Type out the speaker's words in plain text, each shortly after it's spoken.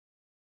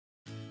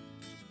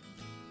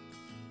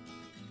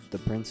The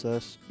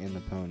Princess and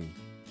the Pony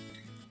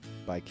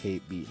by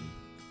Kate Beaton.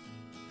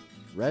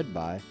 Read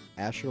by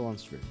Asher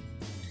Lunsford.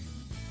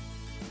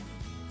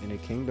 In a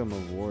kingdom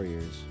of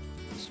warriors,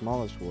 the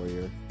smallest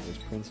warrior was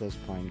Princess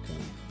Pinecone,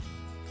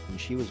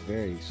 and she was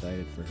very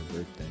excited for her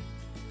birthday.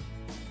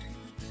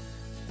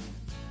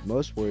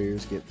 Most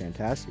warriors get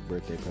fantastic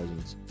birthday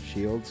presents: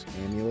 shields,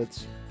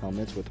 amulets,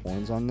 helmets with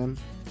horns on them,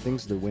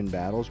 things to win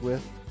battles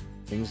with,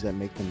 things that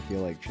make them feel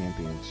like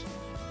champions.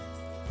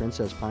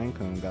 Princess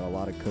Pinecone got a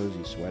lot of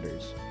cozy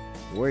sweaters.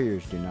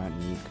 Warriors do not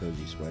need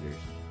cozy sweaters.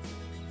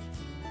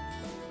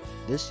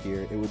 This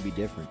year it would be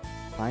different.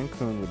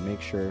 Pinecone would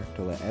make sure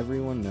to let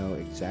everyone know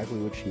exactly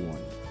what she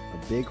wanted.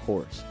 A big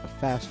horse, a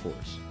fast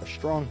horse, a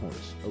strong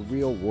horse, a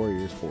real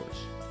warrior's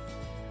horse.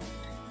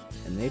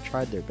 And they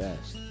tried their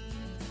best.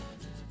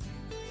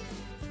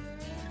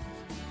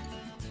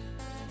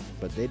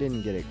 But they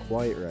didn't get it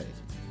quite right.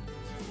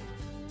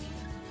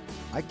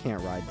 "I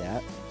can't ride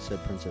that,"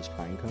 said Princess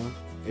Pinecone.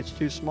 "It's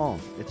too small,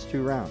 it's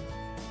too round,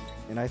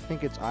 and I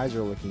think its eyes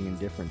are looking in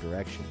different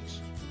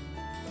directions."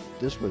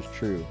 This was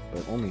true,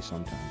 but only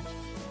sometimes.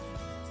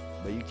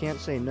 But you can't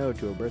say no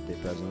to a birthday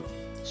present,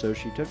 so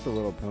she took the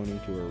little pony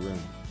to her room,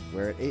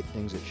 where it ate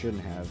things it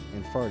shouldn't have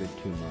and farted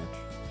too much.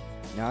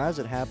 Now, as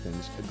it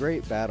happens, a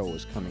great battle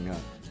was coming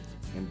up,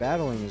 and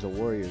battling is a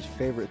warrior's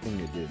favorite thing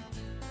to do.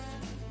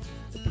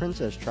 The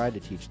princess tried to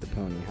teach the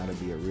pony how to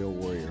be a real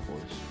warrior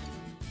horse.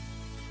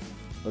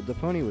 But the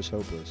pony was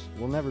hopeless.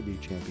 "We'll never be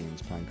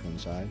champions," Pinecone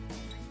sighed.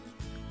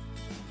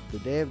 The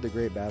day of the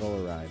great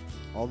battle arrived.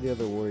 All the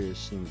other warriors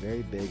seemed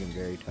very big and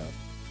very tough.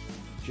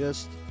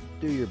 "Just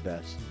do your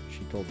best,"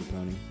 she told the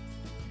pony.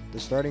 The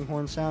starting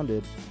horn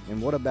sounded,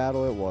 and what a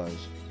battle it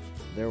was.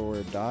 There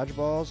were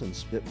dodgeballs and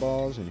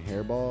spitballs and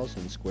hairballs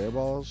and square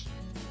balls.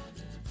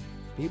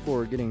 People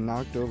were getting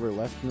knocked over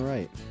left and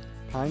right.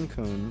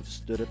 Pinecone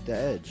stood at the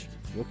edge,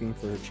 looking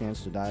for her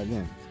chance to dive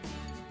in.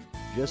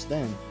 Just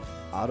then,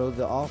 Otto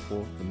the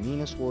Awful, the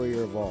meanest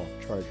warrior of all,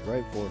 charged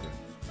right for her.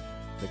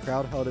 The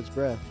crowd held its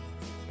breath.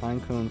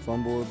 Pinecone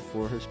fumbled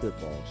for her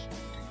spitballs.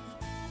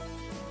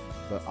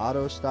 But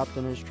Otto stopped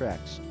in his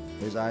tracks.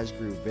 His eyes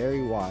grew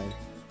very wide.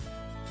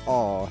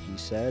 "Aw," he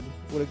said,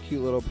 "what a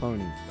cute little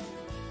pony.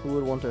 Who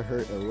would want to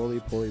hurt a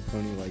roly-poly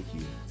pony like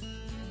you?"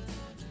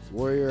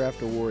 Warrior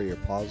after warrior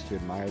paused to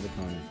admire the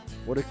pony.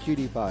 "What a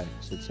cutie pie,"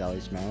 said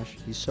Sally Smash.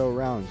 "He's so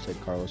round," said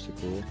Carlos the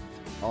Cruel.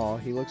 "Aw,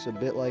 he looks a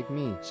bit like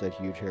me," said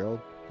Huge Harold.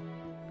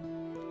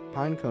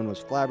 Pinecone was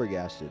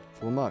flabbergasted,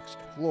 flummoxed,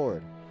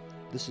 floored.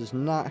 "This is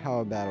not how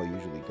a battle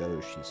usually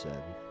goes," she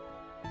said.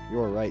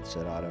 "You're right,"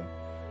 said Otto,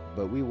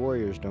 "but we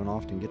warriors don't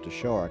often get to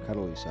show our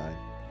cuddly side."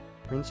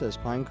 Princess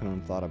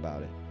Pinecone thought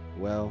about it.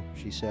 "Well,"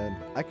 she said,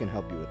 "I can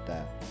help you with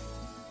that."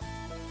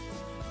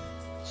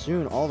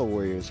 Soon all the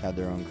warriors had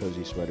their own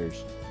cozy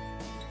sweaters.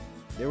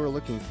 They were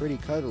looking pretty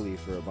cuddly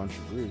for a bunch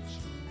of roots.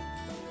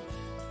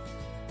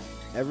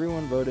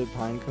 Everyone voted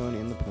Pinecone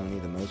and the pony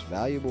the most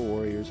valuable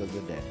warriors of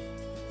the day.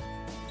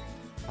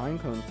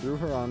 Pinecone threw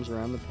her arms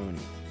around the pony.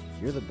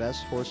 "You're the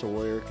best horse a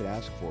warrior could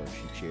ask for,"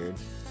 she cheered.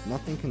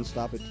 "Nothing can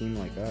stop a team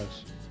like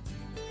us."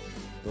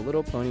 The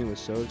little pony was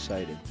so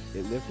excited,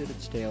 it lifted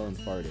its tail and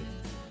farted.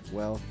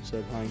 "Well,"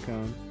 said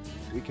Pinecone,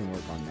 "we can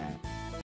work on that."